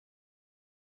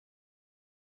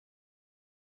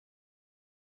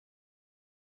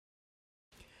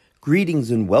Greetings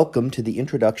and welcome to the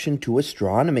Introduction to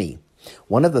Astronomy.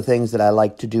 One of the things that I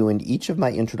like to do in each of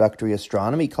my introductory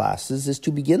astronomy classes is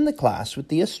to begin the class with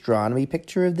the astronomy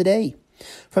picture of the day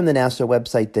from the NASA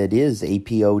website that is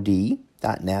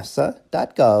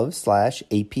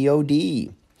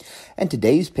apod.nasa.gov/apod. And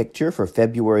today's picture for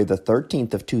February the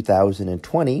 13th of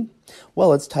 2020,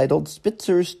 well, it's titled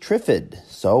Spitzer's Triffid.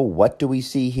 So what do we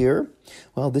see here?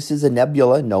 Well, this is a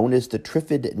nebula known as the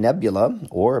Triffid Nebula,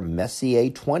 or Messier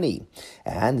 20.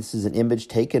 And this is an image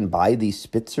taken by the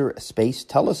Spitzer Space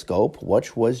Telescope,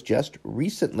 which was just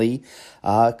recently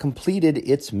completed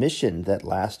its mission that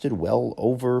lasted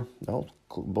over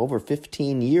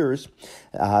 15 years,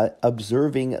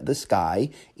 observing the sky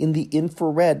in the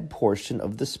infrared portion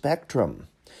of the spectrum.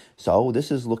 So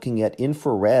this is looking at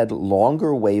infrared,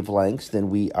 longer wavelengths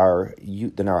than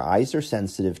our eyes are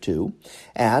sensitive to.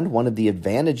 And one of the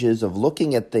advantages of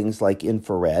looking at things like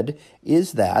infrared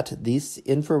is that this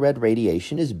infrared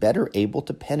radiation is better able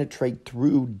to penetrate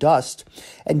through dust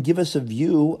and give us a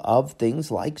view of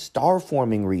things like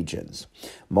star-forming regions.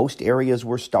 Most areas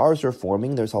where stars are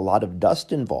forming, there's a lot of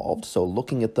dust involved, so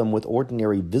looking at them with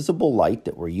ordinary visible light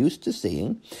that we're used to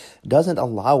seeing doesn't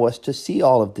allow us to see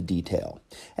all of the detail.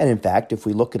 And in fact, if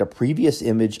we look at a previous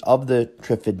image of the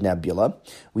Triffid Nebula,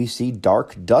 we see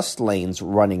dark dust lanes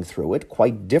running through it,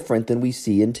 quite different than we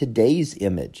see in today's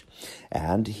image.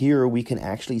 And here we can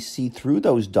actually see through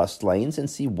those dust lanes and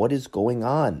see what is going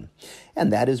on.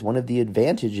 And that is one of the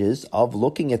advantages of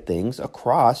looking at things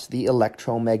across the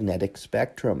electromagnetic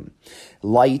spectrum.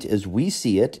 Light, as we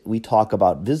see it, we talk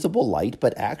about visible light,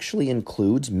 but actually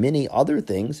includes many other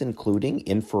things, including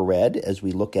infrared, as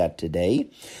we look at today,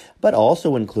 but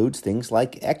also includes things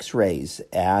like X-rays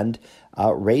and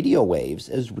radio waves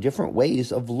as different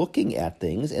ways of looking at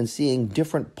things and seeing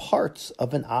different parts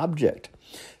of an object.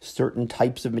 Certain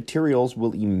types of materials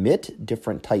will emit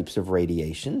different types of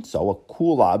radiation. So a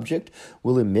cool object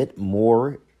will emit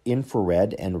more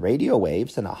infrared and radio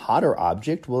waves, and a hotter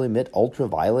object will emit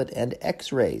ultraviolet and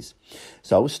X-rays.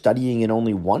 So studying in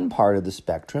only one part of the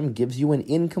spectrum gives you an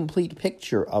incomplete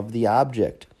picture of the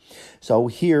object. So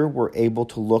here we're able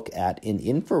to look at, in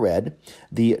infrared,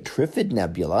 the Triffid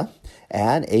Nebula,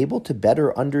 and able to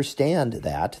better understand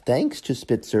that thanks to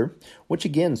Spitzer, which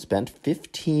again spent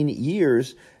 15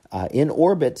 years in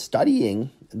orbit studying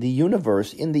the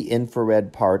universe in the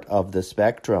infrared part of the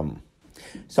spectrum.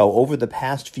 So over the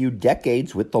past few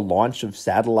decades, with the launch of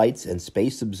satellites and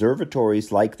space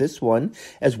observatories like this one,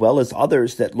 as well as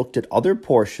others that looked at other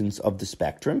portions of the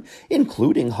spectrum,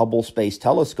 including Hubble Space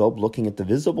Telescope looking at the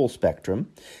visible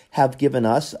spectrum, have given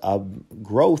us a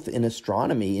growth in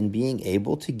astronomy in being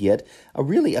able to get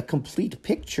a complete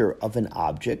picture of an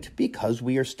object, because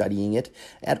we are studying it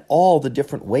at all the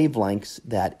different wavelengths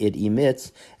that it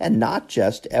emits, and not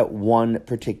just at one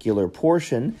particular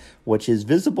portion, which is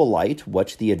visible light,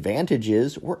 which the advantage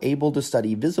is we're able to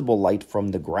study visible light from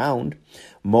the ground.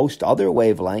 Most other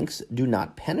wavelengths do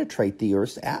not penetrate the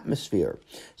Earth's atmosphere,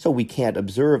 so we can't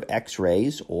observe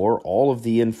X-rays or all of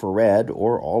the infrared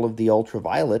or all of the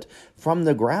ultraviolet from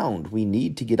the ground. We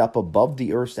need to get up above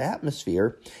the Earth's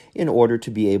atmosphere in order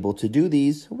to be able to do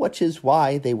these, which is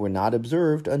why they were not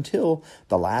observed until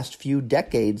the last few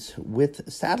decades, with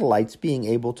satellites being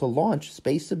able to launch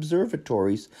space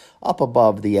observatories up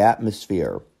above the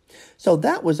atmosphere. So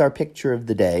that was our picture of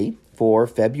the day for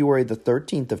February the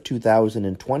 13th of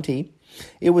 2020.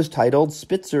 It was titled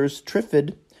Spitzer's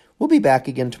Triffid. We'll be back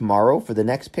again tomorrow for the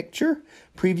next picture,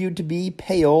 previewed to be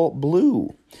pale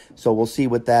blue. So we'll see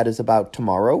what that is about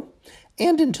tomorrow.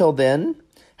 And until then,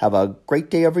 have a great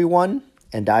day, everyone,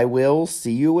 and I will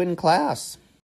see you in class.